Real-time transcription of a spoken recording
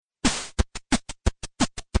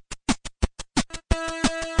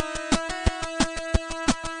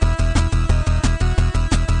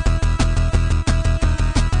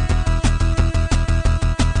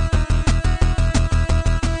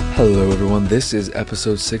This is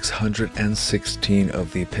episode 616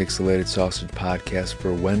 of the Pixelated Sausage Podcast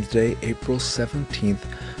for Wednesday, April 17th,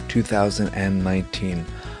 2019.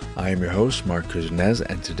 I am your host, Mark Kuznez,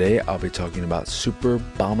 and today I'll be talking about Super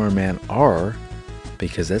Bomberman R,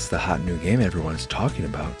 because that's the hot new game everyone's talking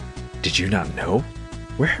about. Did you not know?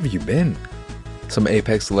 Where have you been? Some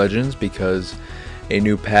Apex Legends, because a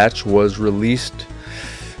new patch was released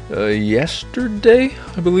yesterday,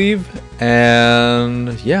 I believe,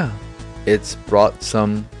 and yeah, it's brought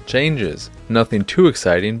some changes. Nothing too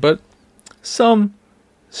exciting, but some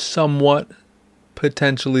somewhat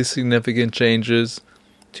potentially significant changes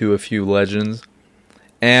to a few legends.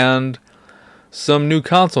 And some new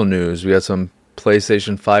console news. We got some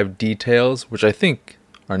PlayStation 5 details, which I think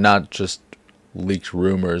are not just leaked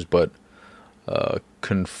rumors, but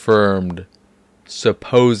confirmed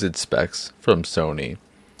supposed specs from Sony.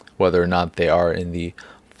 Whether or not they are in the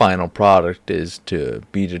final product is to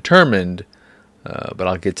be determined, but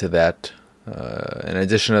I'll get to that. In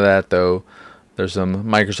addition to that, though, there's some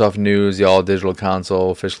Microsoft news, the all-digital console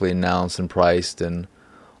officially announced and priced and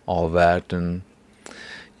all that, and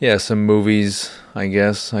yeah, some movies, I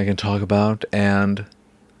guess, I can talk about, and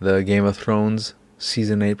the Game of Thrones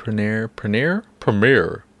Season 8 premiere.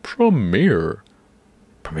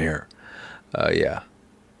 Yeah.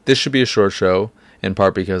 This should be a short show, in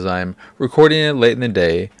part because I'm recording it late in the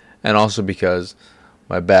day, and also because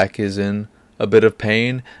my back is in a bit of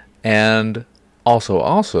pain, and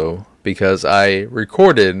also because I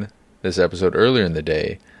recorded this episode earlier in the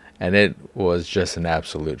day, and it was just an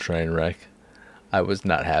absolute train wreck. I was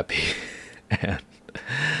not happy, and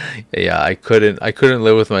yeah, I couldn't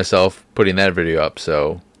live with myself putting that video up,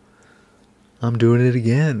 so I'm doing it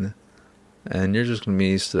again, and you're just gonna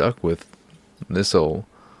be stuck with this old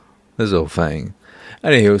thing.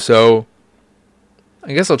 Anywho, so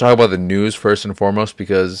I guess I'll talk about the news first and foremost,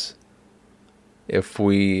 because if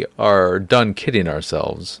we are done kidding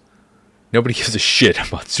ourselves, nobody gives a shit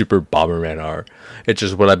about Super Bomberman R. It's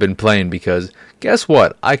just what I've been playing, because guess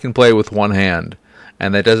what? I can play with one hand,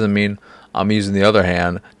 and that doesn't mean I'm using the other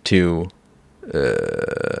hand to,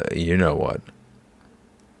 you know what?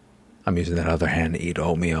 I'm using that other hand to eat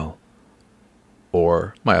oatmeal,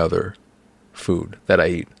 or my other food that I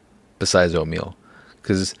eat besides oatmeal.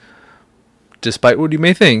 Because despite what you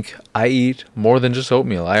may think, I eat more than just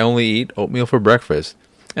oatmeal. I only eat oatmeal for breakfast.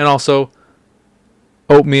 And also,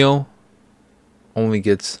 oatmeal only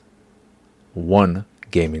gets one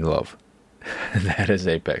gaming love. And that is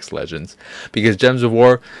Apex Legends. Because Gems of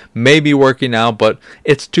War may be working out, but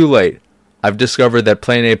it's too late. I've discovered that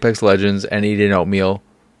playing Apex Legends and eating oatmeal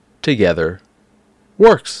together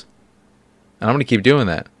works. And I'm going to keep doing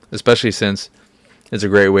that. Especially since it's a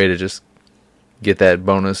great way to just get that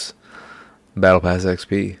bonus Battle Pass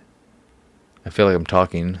XP. I feel like I'm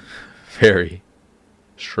talking very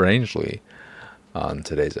strangely on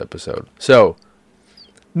today's episode. So,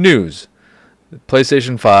 news.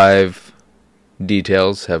 PlayStation 5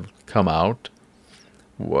 details have come out.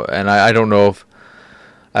 And I don't know if,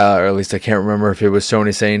 or at least I can't remember if it was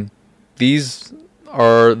Sony saying, these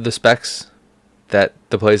are the specs that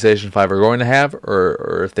the PlayStation 5 are going to have,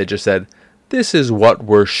 or if they just said, this is what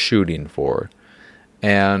we're shooting for.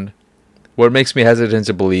 And what makes me hesitant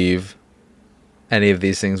to believe any of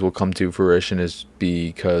these things will come to fruition is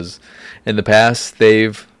because in the past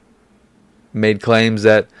they've made claims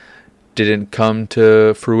that didn't come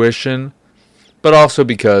to fruition, but also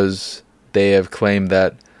because they have claimed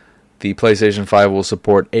that the PlayStation 5 will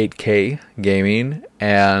support 8K gaming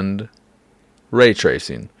and ray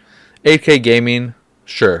tracing. 8K gaming,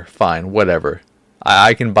 sure, fine, whatever.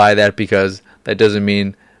 I can buy that, because that doesn't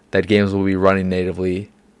mean that games will be running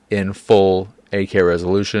natively in full 8K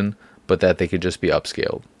resolution, but that they could just be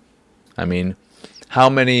upscaled. I mean, how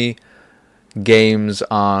many games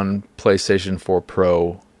on PlayStation 4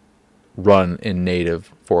 Pro run in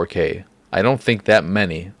native 4K? I don't think that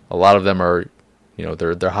many. A lot of them are,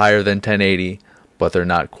 they're higher than 1080, but they're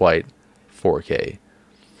not quite 4K,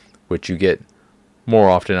 which you get more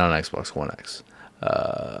often on Xbox One X.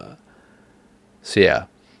 So yeah,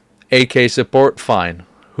 8K support, fine.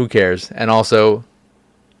 Who cares? And also,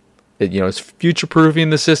 it's future-proofing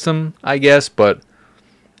the system, I guess, but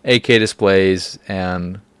 8K displays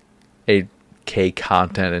and 8K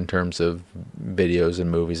content in terms of videos and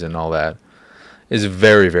movies and all that is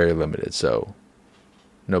very, very limited, so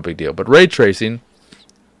no big deal. But ray tracing,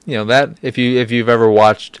 that if you've ever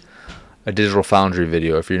watched a Digital Foundry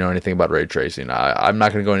video, if you know anything about ray tracing, I'm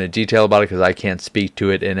not going to go into detail about it because I can't speak to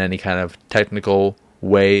it in any kind of technical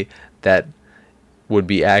way that would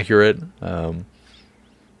be accurate,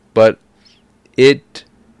 but it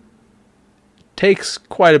takes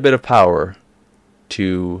quite a bit of power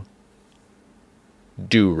to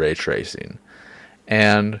do ray tracing.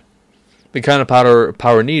 And the kind of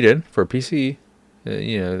power needed for a PC,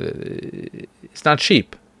 it's not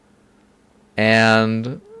cheap.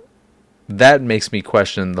 And that makes me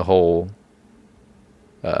question the whole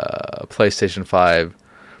PlayStation 5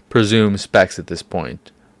 presumed specs at this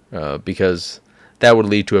point, because that would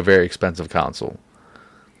lead to a very expensive console.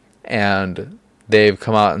 And they've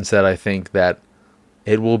come out and said, I think, that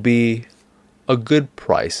it will be a good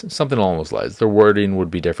price, something along those lines. Their wording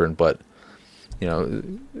would be different, but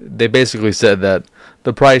they basically said that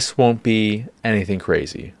the price won't be anything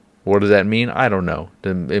crazy. What does that mean? I don't know.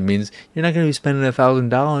 It means you're not going to be spending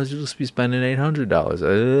 $1,000. You'll just be spending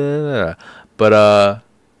 $800. But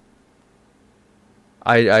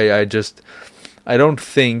I don't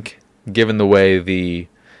think, given the way the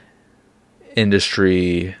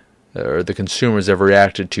industry or the consumers have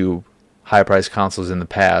reacted to high-priced consoles in the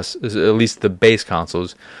past, at least the base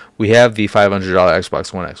consoles, we have the $500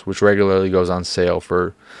 Xbox One X, which regularly goes on sale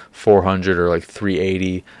for $400 or like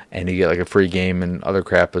 $380, and you get like a free game and other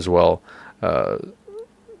crap as well.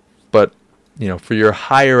 But for your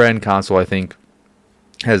higher-end console, I think,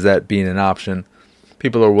 has that being an option,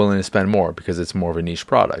 people are willing to spend more because it's more of a niche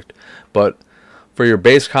product. But for your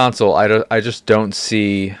base console, I just don't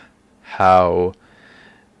see how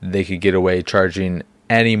they could get away charging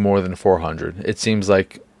any more than $400. It seems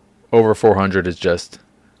like over $400 is just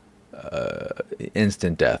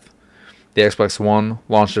instant death. The Xbox One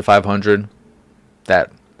launched at $500.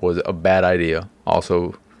 That was a bad idea.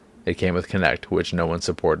 Also, it came with Kinect, which no one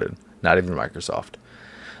supported, not even Microsoft.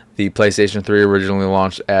 The PlayStation 3 originally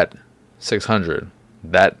launched at $600.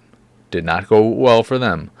 That did not go well for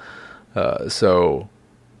them. So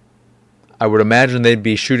I would imagine they'd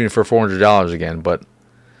be shooting for $400 again, but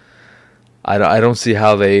I don't see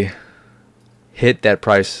how they hit that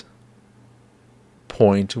price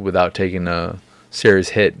point without taking a serious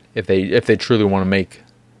hit if they truly want to make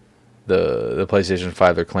the PlayStation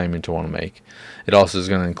 5 they're claiming to want to make. It also is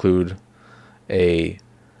going to include an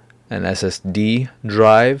SSD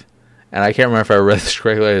drive, and I can't remember if I read this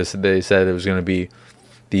correctly. They said it was going to be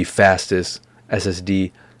the fastest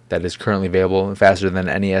SSD that is currently available, faster than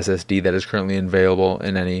any SSD that is currently available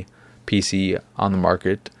in any PC on the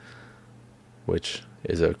market, which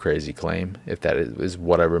is a crazy claim, if that is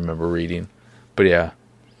what I remember reading. But yeah,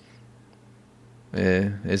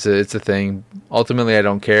 it's a thing. Ultimately, I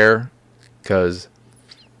don't care, because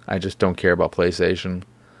I just don't care about PlayStation.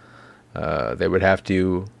 They would have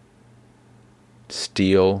to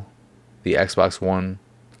steal the Xbox One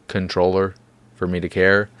controller for me to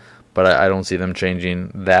care, but I don't see them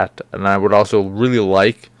changing that. And I would also really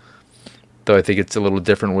like, though I think it's a little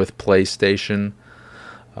different with PlayStation,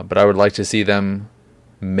 but I would like to see them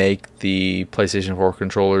make the PlayStation 4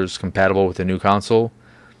 controllers compatible with the new console.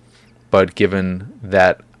 But given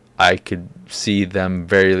that I could see them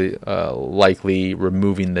very likely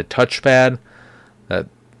removing the touchpad,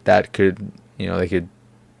 that could, they could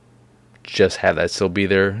just have that still be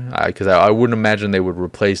there. Because I wouldn't imagine they would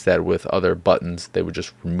replace that with other buttons. They would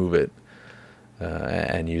just remove it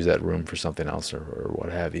and use that room for something else or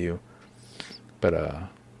what have you. But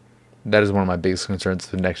that is one of my biggest concerns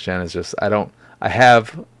with the next gen. Is just I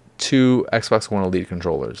have 2 Xbox One Elite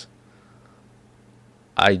controllers.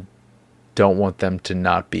 I don't want them to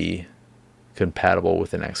not be compatible with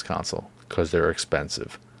the next console because they're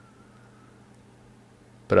expensive.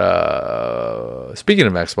 But speaking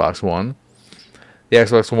of Xbox One, the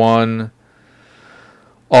Xbox One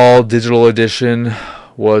All Digital Edition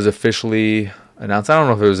was officially announced. I don't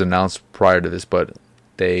know if it was announced prior to this, but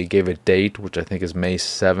they gave a date, which I think is May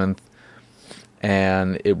 7th.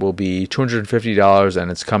 And it will be $250, and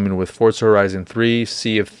it's coming with Forza Horizon 3,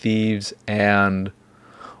 Sea of Thieves, and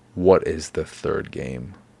what is the third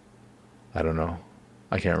game? I don't know.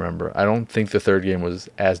 I can't remember. I don't think the third game was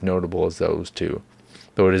as notable as those two.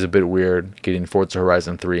 Though it is a bit weird getting Forza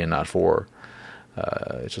Horizon 3 and not 4.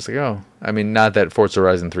 It's just like, not that Forza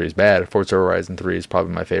Horizon 3 is bad. Forza Horizon 3 is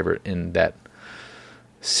probably my favorite in that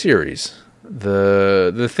series.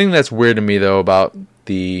 The thing that's weird to me, though, about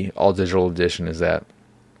the All Digital Edition is that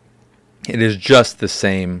it is just the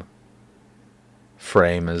same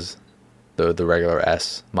frame as the regular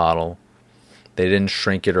S model. They didn't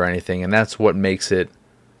shrink it or anything, and that's what makes it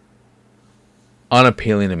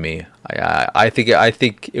unappealing to me. I think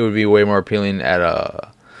it would be way more appealing at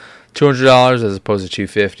 $200 as opposed to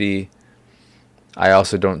 $250. I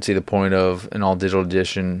also don't see the point of an all digital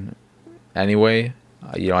edition anyway.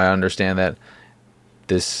 I understand that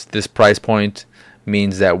this price point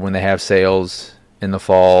means that when they have sales in the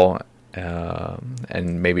fall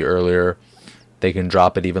and maybe earlier, they can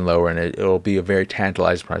drop it even lower, and it'll be a very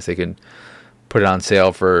tantalizing price. They can put it on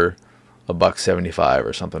sale for $1.75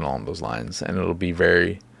 or something along those lines, and it'll be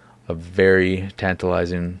a very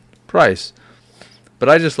tantalizing price. But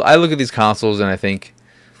I look at these consoles and I think,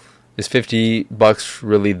 is $50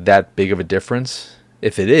 really that big of a difference?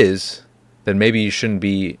 If it is, then maybe you shouldn't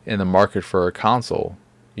be in the market for a console.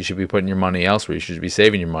 You should be putting your money elsewhere. You should be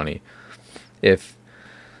saving your money. If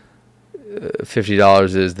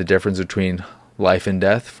 $50 is the difference between life and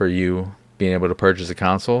death for you being able to purchase a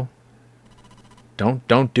console,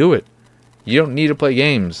 don't do it. You don't need to play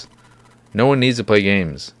games. No one needs to play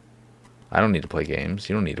games. I don't need to play games.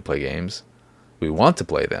 You don't need to play games. We want to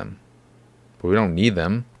play them, but we don't need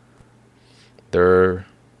them. They're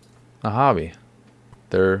a hobby.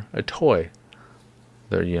 They're a toy.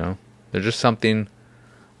 They're just something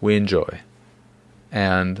we enjoy.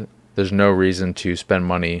 And there's no reason to spend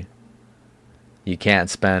money you can't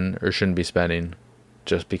spend or shouldn't be spending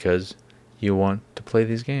just because you want to play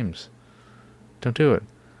these games. Don't do it.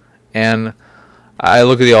 And I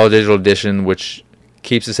look at the all digital edition, which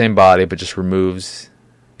keeps the same body but just removes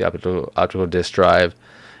the optical disc drive,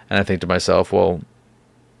 and I think to myself, well,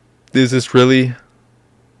 is this really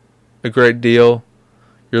a great deal?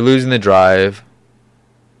 You're losing the drive,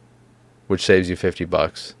 which saves you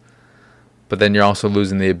 $50, but then you're also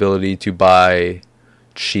losing the ability to buy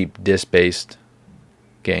cheap disc-based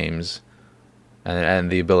games and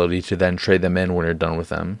the ability to then trade them in when you're done with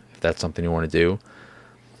them, if that's something you want to do,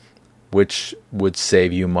 which would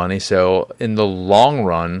save you money. So in the long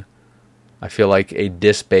run, I feel like a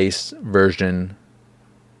disc-based version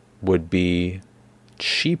would be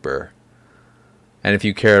cheaper. And if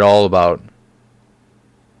you care at all about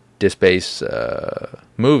disc-based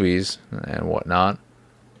movies and whatnot,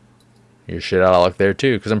 you're shit out of luck there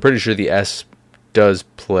too. Because I'm pretty sure the S does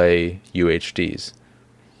play UHDs.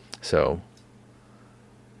 So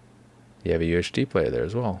you have a UHD player there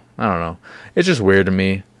as well. I don't know. It's just weird to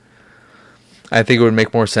me. I think it would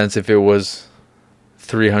make more sense if it was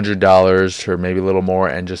 $300 or maybe a little more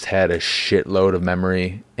and just had a shitload of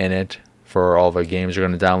memory in it for all the games you're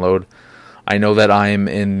going to download. I know that I'm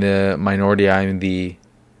in the minority. I'm the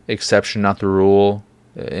exception, not the rule,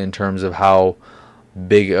 in terms of how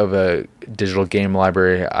big of a digital game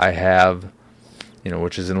library I have,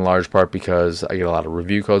 which is in large part because I get a lot of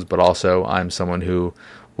review codes, but also I'm someone who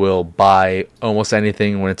will buy almost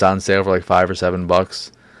anything when it's on sale for like $5 or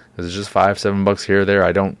 $7. It's just $5, $7 here or there.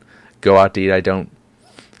 I don't go out to eat. I don't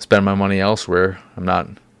spend my money elsewhere. I'm not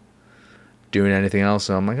doing anything else.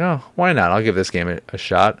 So I'm like, oh, why not? I'll give this game a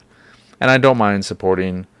shot. And I don't mind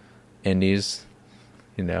supporting indies,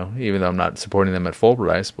 even though I'm not supporting them at full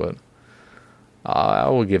price, but I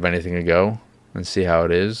will give anything a go and see how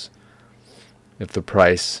it is. If the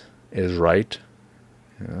price is right,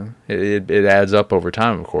 it adds up over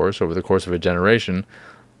time, of course, over the course of a generation.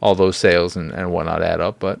 All those sales and whatnot add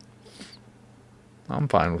up, but I'm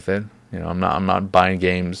fine with it. I'm not buying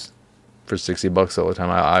games for $60 all the time.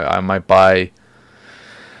 I might buy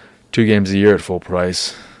 2 games a year at full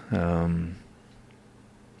price, 5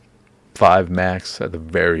 max at the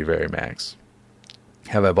very, very max.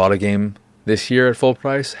 Have I bought a game this year at full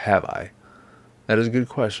price? Have I? That is a good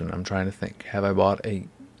question. I'm trying to think. Have I bought a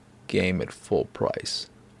game at full price?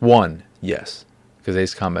 1, yes, because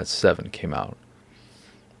Ace Combat 7 came out,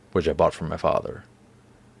 which I bought from my father.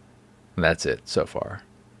 And that's it so far.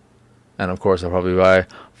 And of course, I'll probably buy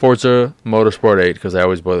Forza Motorsport 8 because I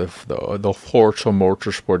always buy the Forza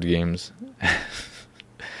Motorsport games. And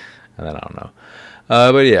then I don't know.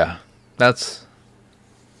 But yeah, that's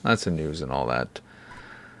the news and all that.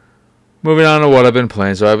 Moving on to what I've been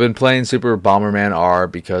playing. So I've been playing Super Bomberman R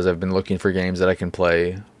because I've been looking for games that I can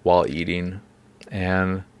play while eating.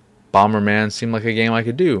 And Bomberman seemed like a game I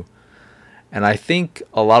could do. And I think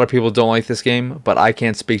a lot of people don't like this game, but I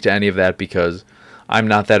can't speak to any of that because I'm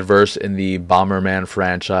not that versed in the Bomberman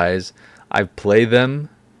franchise. I've played them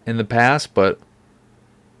in the past, but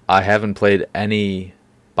I haven't played any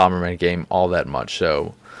Bomberman game all that much.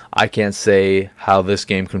 So I can't say how this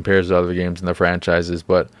game compares to other games in the franchises,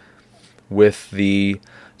 but with the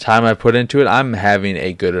time I put into it, I'm having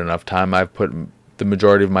a good enough time. I've put the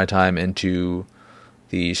majority of my time into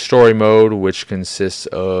the story mode, which consists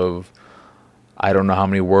of, I don't know how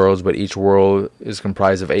many worlds, but each world is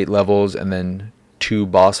comprised of 8 levels and then 2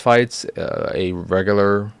 boss fights, a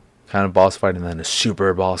regular kind of boss fight and then a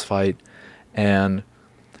super boss fight. And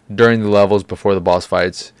during the levels before the boss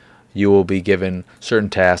fights, you will be given certain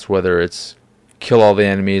tasks, whether it's kill all the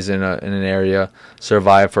enemies in an area,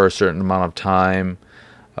 survive for a certain amount of time,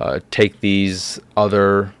 take these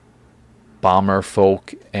other bomber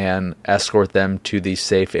folk and escort them to the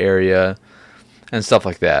safe area, and stuff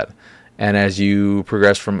like that. And as you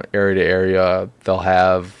progress from area to area, they'll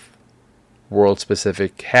have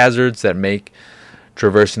world-specific hazards that make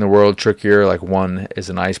traversing the world trickier. Like one is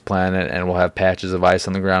an ice planet, and will have patches of ice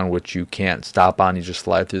on the ground which you can't stop on. You just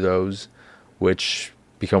slide through those, which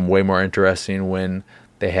become way more interesting when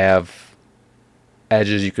they have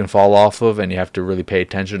edges you can fall off of, and you have to really pay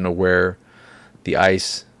attention to where the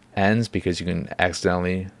ice ends, because you can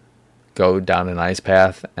accidentally go down an ice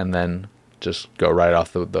path and then just go right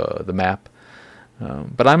off the map.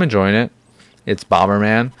 But I'm enjoying it. It's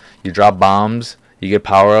Bomberman. You drop bombs. You get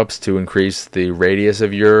power-ups to increase the radius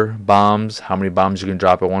of your bombs, how many bombs you can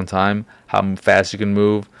drop at one time, how fast you can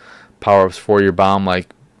move. Power-ups for your bomb,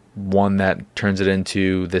 like one that turns it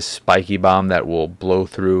into this spiky bomb that will blow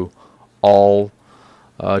through all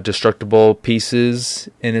destructible pieces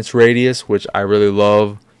in its radius, which I really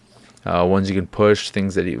love. Ones you can push,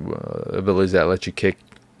 things that abilities that let you kick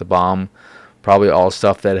the bomb. Probably all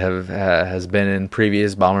stuff that has been in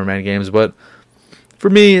previous Bomberman games, but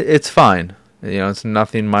for me, it's fine. It's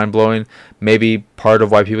nothing mind-blowing. Maybe part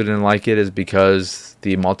of why people didn't like it is because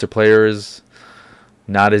the multiplayer is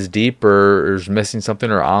not as deep, or is missing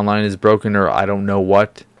something, or online is broken, or I don't know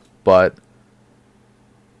what. But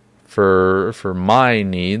for my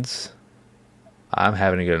needs, I'm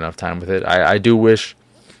having a good enough time with it. I do wish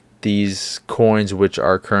these coins, which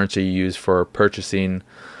are currency used for purchasing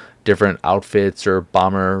different outfits or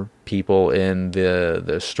bomber people in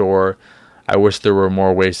the store, I wish there were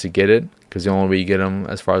more ways to get it, because the only way you get them,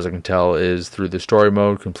 as far as I can tell, is through the story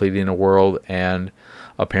mode, completing a world, and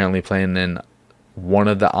apparently playing in one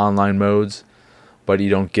of the online modes, but you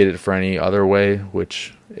don't get it for any other way,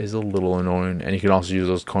 which is a little annoying. And you can also use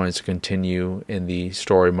those coins to continue in the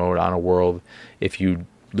story mode on a world if you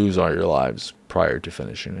lose all your lives prior to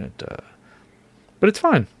finishing it. But it's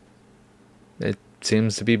fine. It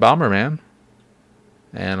seems to be Bomberman,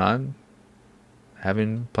 and I'm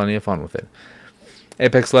having plenty of fun with it.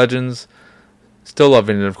 Apex Legends, still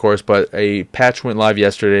loving it, of course, but a patch went live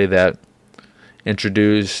yesterday that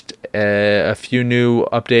introduced a few new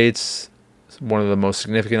updates. One of the most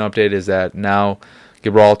significant update is that now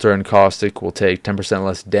Gibraltar and Caustic will take 10%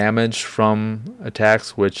 less damage from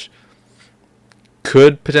attacks, which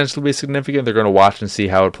could potentially be significant. They're going to watch and see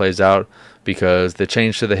how it plays out, because the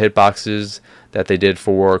change to the hitboxes that they did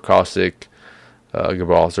for Caustic,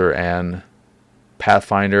 Gibraltar, and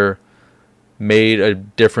Pathfinder made a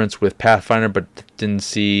difference with Pathfinder, but they didn't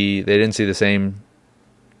see the same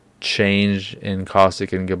change in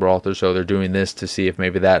Caustic and Gibraltar. So they're doing this to see if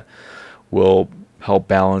maybe that will help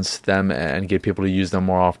balance them and get people to use them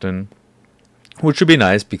more often, which would be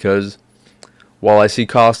nice, because while I see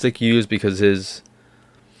Caustic used because his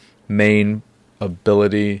main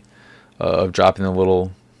ability of dropping the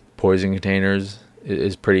little poison containers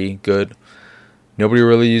is pretty good, nobody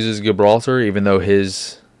really uses Gibraltar, even though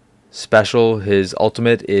his special, his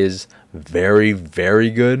ultimate, is very,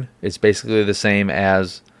 very good. It's basically the same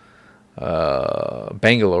as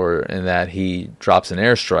Bangalore in that he drops an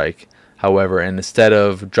airstrike. However, instead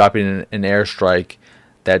of dropping an airstrike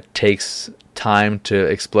that takes time to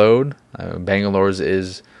explode, Bangalore's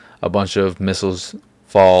is a bunch of missiles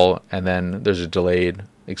fall and then there's a delayed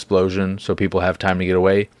explosion, so people have time to get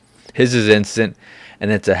away. His is instant,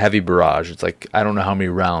 and it's a heavy barrage. It's like, I don't know how many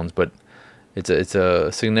rounds, but it's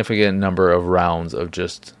a significant number of rounds of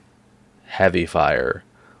just heavy fire,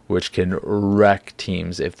 which can wreck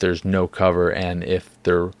teams if there's no cover and if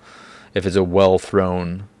it's a well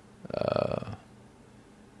thrown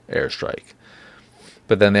airstrike.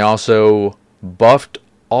 But then they also buffed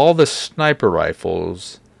all the sniper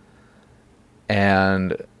rifles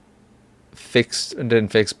and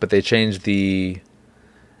but they changed the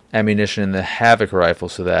ammunition in the Havoc rifle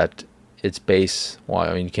so that its base,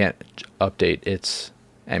 you can't update its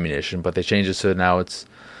ammunition, but they changed it so now it's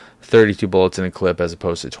 32 bullets in a clip as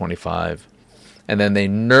opposed to 25. And then they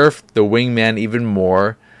nerfed the wingman even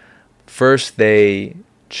more. First, they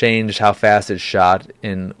changed how fast it shot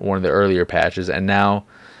in one of the earlier patches, and now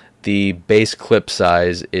the base clip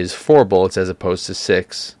size is 4 bullets as opposed to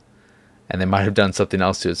 6. And they might have done something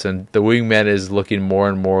else to it. So the wingman is looking more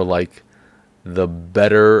and more like the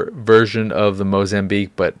better version of the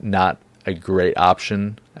Mozambique, but not a great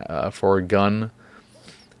option for a gun.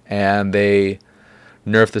 And they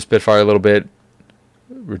nerfed the Spitfire a little bit,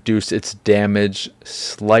 reduced its damage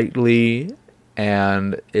slightly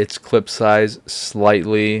and its clip size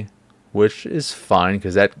slightly, which is fine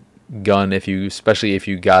because that gun, especially if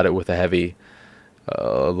you got it with a heavy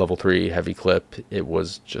level 3 heavy clip, it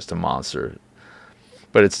was just a monster.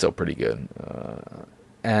 But it's still pretty good.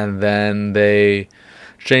 And then they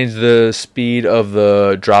Changed the speed of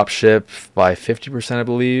the drop ship by 50%, I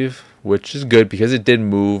believe, which is good because it did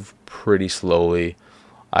move pretty slowly.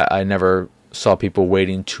 I never saw people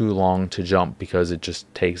waiting too long to jump because it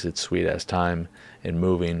just takes its sweet ass time in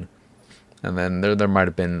moving. And then there might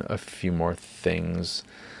have been a few more things.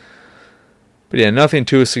 But yeah, nothing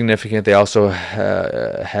too significant. They also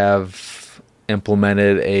have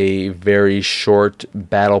implemented a very short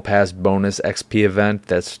Battle Pass bonus XP event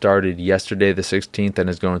that started yesterday the 16th and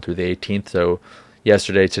is going through the 18th. So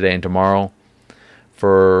yesterday, today, and tomorrow.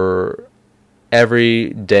 For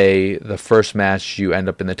every day, the first match, you end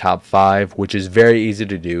up in the top 5, which is very easy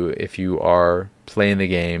to do if you are playing the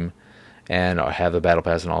game and have the Battle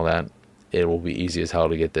Pass and all that. It will be easy as hell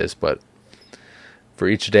to get this, but for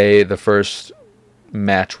each day, the first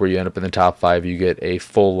match where you end up in the top 5, you get a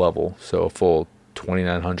full level, so a full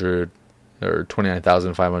 2,900 or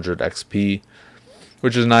 29,500 XP,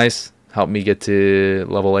 which is nice. Helped me get to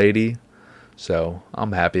level 80, so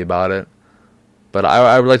I'm happy about it. But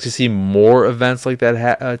I would like to see more events like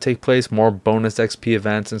that take place, more bonus XP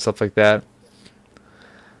events and stuff like that.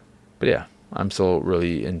 But yeah, I'm still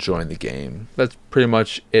really enjoying the game. That's pretty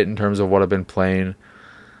much it in terms of what I've been playing.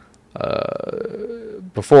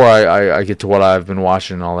 Before I get to what I've been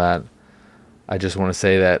watching and all that, I just want to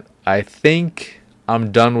say that I think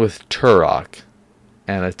I'm done with Turok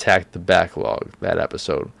and Attack the Backlog, that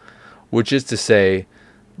episode. Which is to say,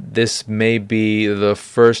 this may be the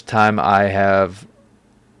first time I have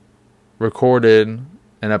recorded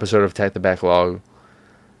an episode of Attack the Backlog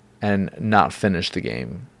and not finished the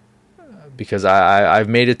game. Because I've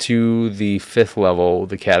made it to the 5th level,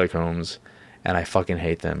 the Catacombs, and I fucking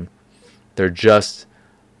hate them. They're just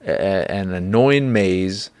an annoying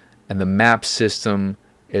maze, and the map system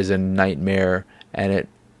is a nightmare, and it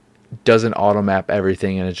doesn't auto-map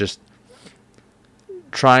everything, and it's just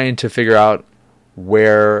trying to figure out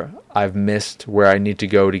where I've missed, where I need to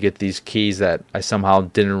go to get these keys that I somehow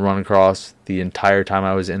didn't run across the entire time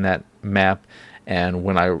I was in that map, and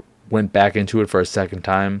when I went back into it for a second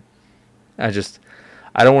time, I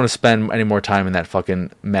don't want to spend any more time in that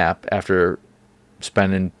fucking map after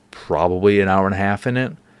spending probably an hour and a half in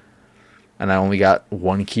it, and I only got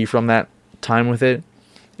one key from that time with it.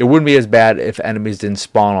 It wouldn't be as bad if enemies didn't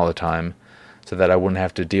spawn all the time, so that I wouldn't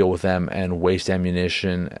have to deal with them and waste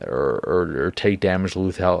ammunition or take damage,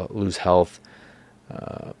 lose health.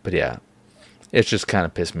 But yeah, it's just kind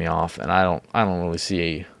of pissed me off, and I don't really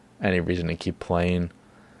see any reason to keep playing.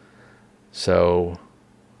 So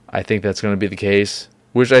I think that's going to be the case,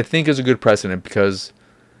 which I think is a good precedent because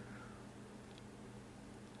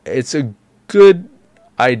it's a good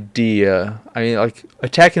idea. I mean, like,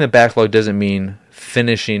 attacking the backlog doesn't mean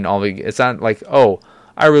finishing all the... It's not like, oh,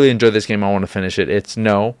 I really enjoy this game, I want to finish it. It's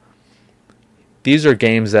no. These are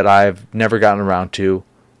games that I've never gotten around to.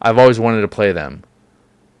 I've always wanted to play them.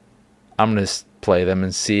 I'm going to play them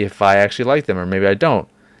and see if I actually like them, or maybe I don't.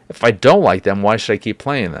 If I don't like them, why should I keep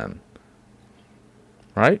playing them?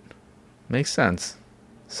 Right? Makes sense.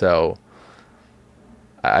 So,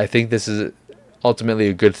 I think this is ultimately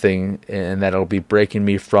a good thing, and that it'll be breaking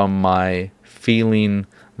me from my feeling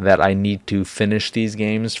that I need to finish these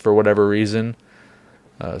games for whatever reason.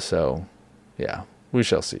 So, yeah, we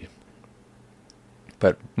shall see.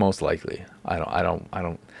 But most likely, I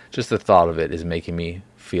don't. Just the thought of it is making me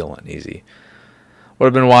feel uneasy. What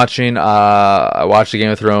I've been watching, I watched the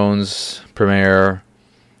Game of Thrones premiere,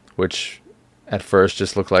 which at first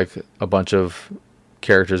just looked like a bunch of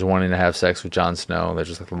characters wanting to have sex with Jon Snow. They're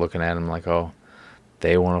just like looking at him like, oh,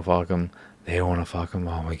 they want to fuck him. They want to fuck him.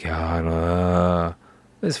 Oh my god.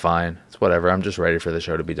 It's fine. It's whatever. I'm just ready for the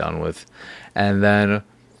show to be done with. And then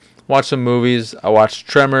watch some movies. I watched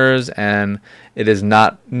Tremors, and it is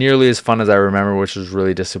not nearly as fun as I remember, which was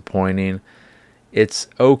really disappointing. It's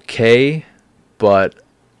okay, but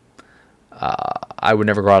I would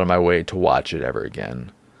never go out of my way to watch it ever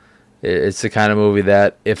again. It's the kind of movie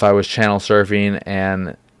that if I was channel surfing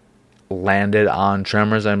and landed on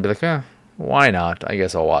Tremors, I'd be like, why not? I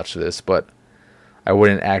guess I'll watch this, but I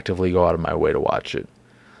wouldn't actively go out of my way to watch it.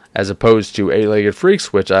 As opposed to Eight-Legged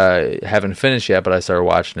Freaks, which I haven't finished yet, but I started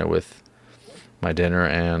watching it with my dinner,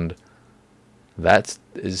 and that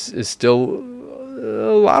is still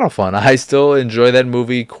a lot of fun. I still enjoy that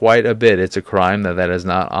movie quite a bit. It's a crime that is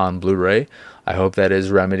not on Blu-ray. I hope that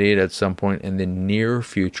is remedied at some point in the near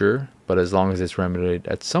future, but as long as it's remedied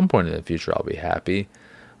at some point in the future, I'll be happy.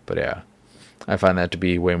 But yeah, I find that to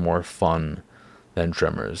be way more fun than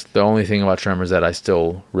Tremors. The only thing about Tremors that I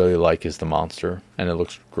still really like is the monster, and it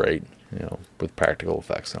looks great, with practical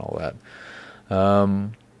effects and all that.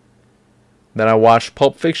 Then I watched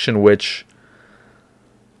Pulp Fiction, which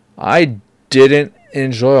I didn't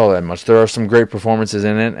enjoy all that much. There are some great performances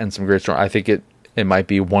in it and some great story. I think it might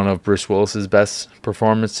be one of Bruce Willis's best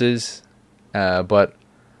performances, but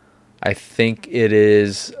I think it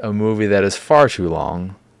is a movie that is far too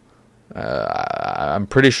long. I'm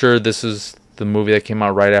pretty sure this is the movie that came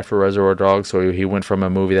out right after Reservoir Dogs, so he went from a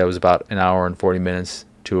movie that was about an hour and 40 minutes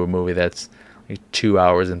to a movie that's like 2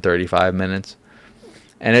 hours and 35 minutes.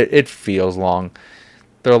 And it feels long.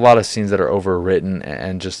 There are a lot of scenes that are overwritten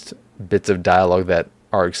and just bits of dialogue that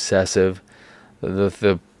are excessive.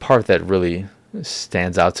 The part that really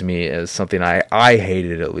stands out to me as something I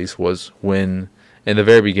hated, at least, was when, in the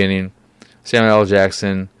very beginning, Samuel L.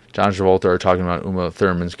 Jackson, John Travolta are talking about Uma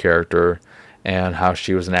Thurman's character and how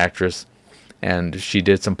she was an actress and she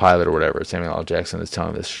did some pilot or whatever. Samuel L. Jackson is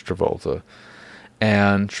telling this to Travolta.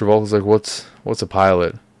 And Travolta's like, what's a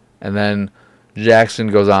pilot? And then Jackson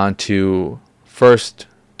goes on to first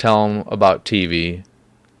tell him about TV,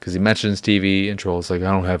 because he mentions TV, and Travolta's like,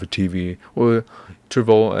 I don't have a TV. Well,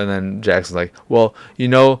 Travolta, and then Jackson's like, well,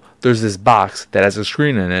 there's this box that has a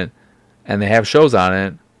screen in it, and they have shows on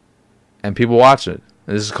it, and people watch it.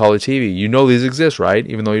 And this is called a TV. You know these exist, right?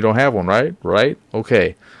 Even though you don't have one, right? Right?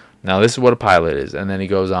 Okay. Now this is what a pilot is. And then he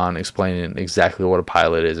goes on explaining exactly what a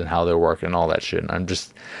pilot is and how they're working and all that shit. And I'm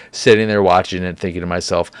just sitting there watching it thinking to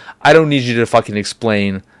myself, I don't need you to fucking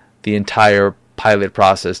explain the entire pilot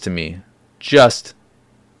process to me. Just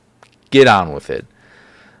get on with it.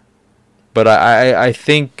 But I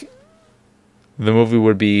think the movie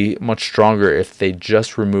would be much stronger if they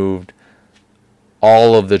just removed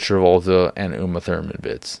all of the Travolta and Uma Thurman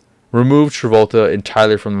bits. Remove Travolta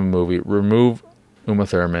entirely from the movie. Remove Uma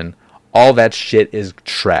Thurman. All that shit is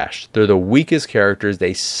trash. They're the weakest characters.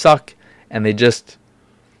 They suck, and they just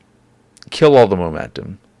kill all the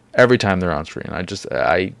momentum every time they're on screen.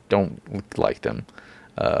 I don't like them.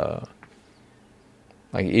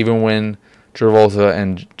 Like, even when Travolta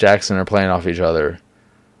and Jackson are playing off each other,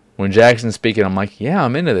 when Jackson's speaking, I'm like, yeah,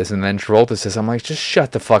 I'm into this. And then Travolta says, I'm like, just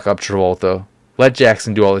shut the fuck up, Travolta. Let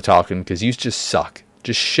Jackson do all the talking, because you just suck.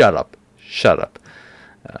 Just shut up. Shut up.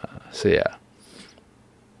 So yeah.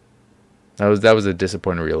 That was a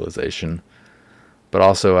disappointing realization. But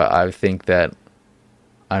also, I think that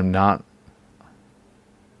I'm not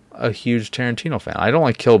a huge Tarantino fan. I don't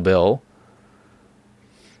like Kill Bill.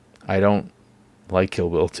 I don't like Kill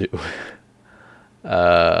Bill 2.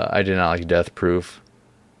 I did not like Death Proof.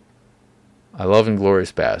 I love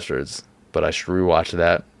Inglourious Bastards, but I should rewatch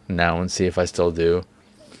that now and see if I still do.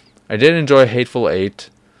 I did enjoy Hateful Eight,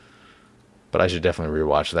 but I should definitely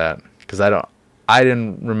rewatch that, because I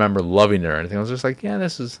didn't remember loving it or anything. I was just like, yeah,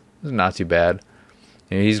 this is not too bad.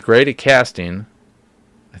 He's great at casting.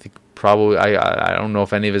 I think probably I don't know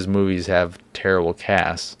if any of his movies have terrible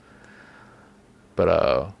casts, but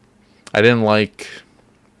I didn't like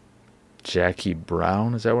Jackie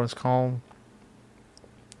Brown. Is that what it's called?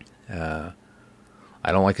 I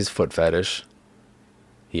don't like his foot fetish.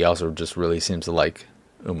 He also just really seems to like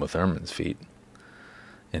Uma Thurman's feet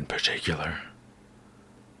in particular.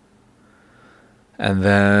 And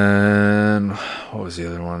then, what was the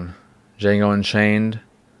other one? Django Unchained.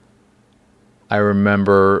 I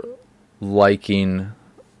remember liking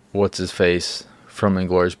what's-his-face from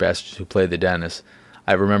Inglourious Basterds, who played the dentist.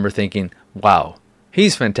 I remember thinking, wow,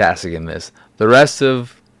 he's fantastic in this. The rest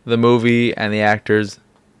of the movie and the actors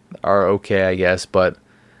are okay, I guess, but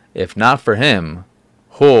if not for him,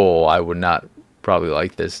 I would not probably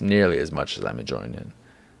like this nearly as much as I'm enjoying it.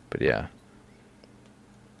 But yeah.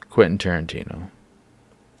 Quentin Tarantino.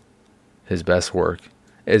 His best work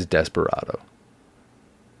is Desperado.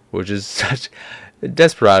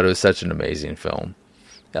 Desperado is such an amazing film.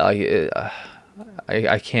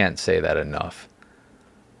 I can't say that enough.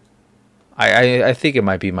 I think it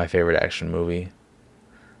might be my favorite action movie.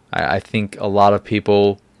 I think a lot of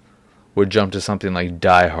people would jump to something like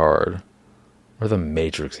Die Hard or The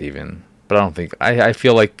Matrix even, but I don't think I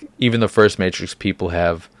feel like even the first Matrix people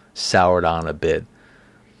have soured on a bit,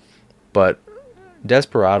 but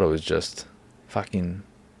Desperado is just fucking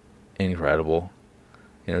incredible.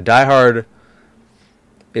 Die Hard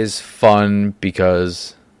is fun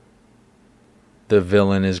because the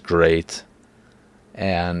villain is great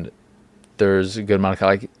and there's a good amount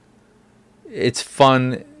of it's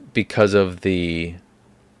fun because of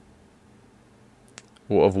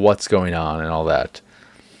what's going on and all that.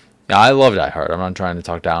 Now, I love Die Hard. I'm not trying to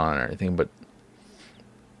talk down on it or anything, but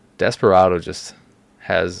Desperado just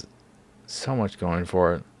has so much going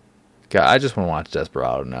for it. God, I just want to watch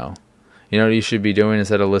Desperado now. You know what you should be doing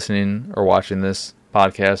instead of listening or watching this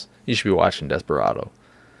podcast? You should be watching Desperado.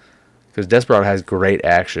 Because Desperado has great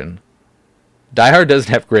action. Die Hard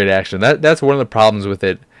doesn't have great action. That's one of the problems with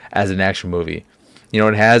it as an action movie.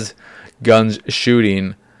 It has guns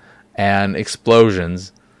shooting and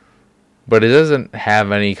explosions, but it doesn't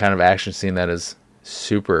have any kind of action scene that is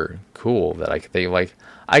super cool that I could think of. Like,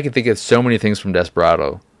 I can think of so many things from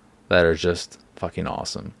Desperado that are just fucking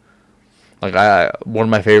awesome. Like, one of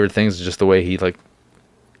my favorite things is just the way he, like,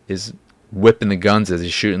 is whipping the guns as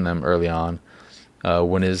he's shooting them early on.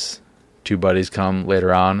 When his two buddies come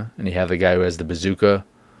later on, and you have the guy who has the bazooka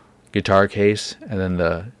guitar case, and then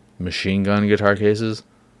the machine gun guitar cases.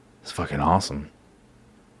 It's fucking awesome.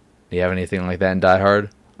 Do you have anything like that in Die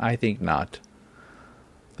Hard? I think not.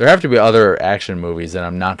 There have to be other action movies that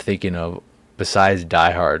I'm not thinking of besides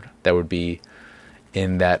Die Hard that would be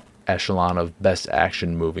in that echelon of best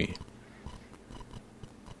action movie.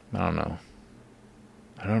 I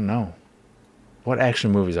don't know. What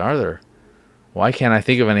action movies are there? Why can't I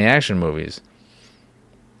think of any action movies?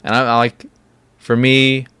 And I like, for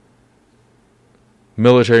me,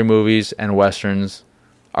 military movies and westerns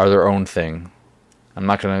are their own thing. I'm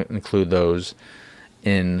not going to include those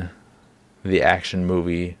in the action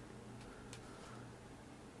movie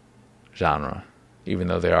genre, even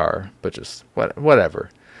though they are, but just whatever.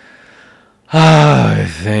 I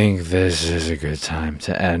think this is a good time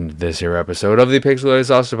to end this here episode of the Pixelated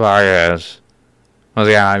Sausage Podcast. Once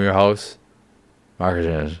again, I'm your host,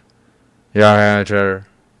 Marcus. Yeah, Twitter.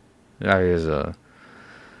 Yeah,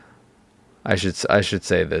 I should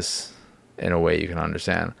say this in a way you can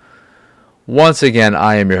understand. Once again,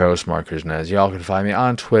 I am your host, Mark Kuznez. Y'all can find me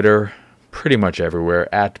on Twitter pretty much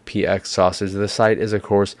everywhere at PXSausage. The site is, of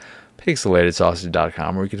course,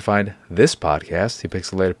 pixelatedsausage.com, where you can find this podcast, the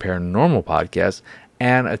Pixelated Paranormal Podcast,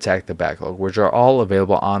 and Attack the Backlog, which are all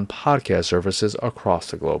available on podcast services across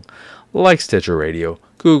the globe, like Stitcher Radio,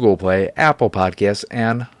 Google Play, Apple Podcasts,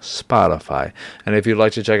 and Spotify. And if you'd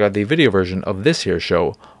like to check out the video version of this here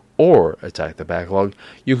show, or Attack the Backlog,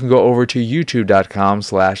 you can go over to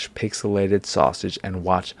youtube.com/pixelatedsausage and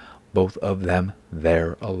watch both of them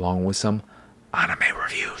there, along with some anime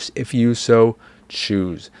reviews, if you so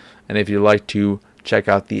choose. And if you'd like to check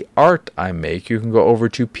out the art I make, you can go over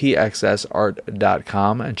to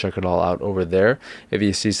pxsart.com and check it all out over there. If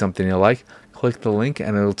you see something you like, click the link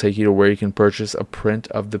and it'll take you to where you can purchase a print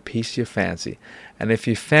of the piece you fancy. And if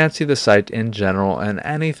you fancy the site in general and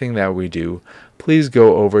anything that we do, please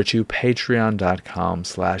go over to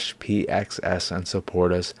patreon.com/pxs and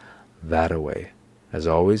support us that way. As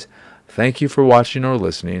always, thank you for watching or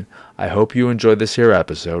listening. I hope you enjoyed this here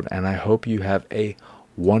episode, and I hope you have a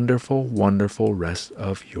wonderful, wonderful rest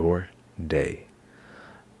of your day.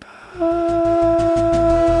 Bye.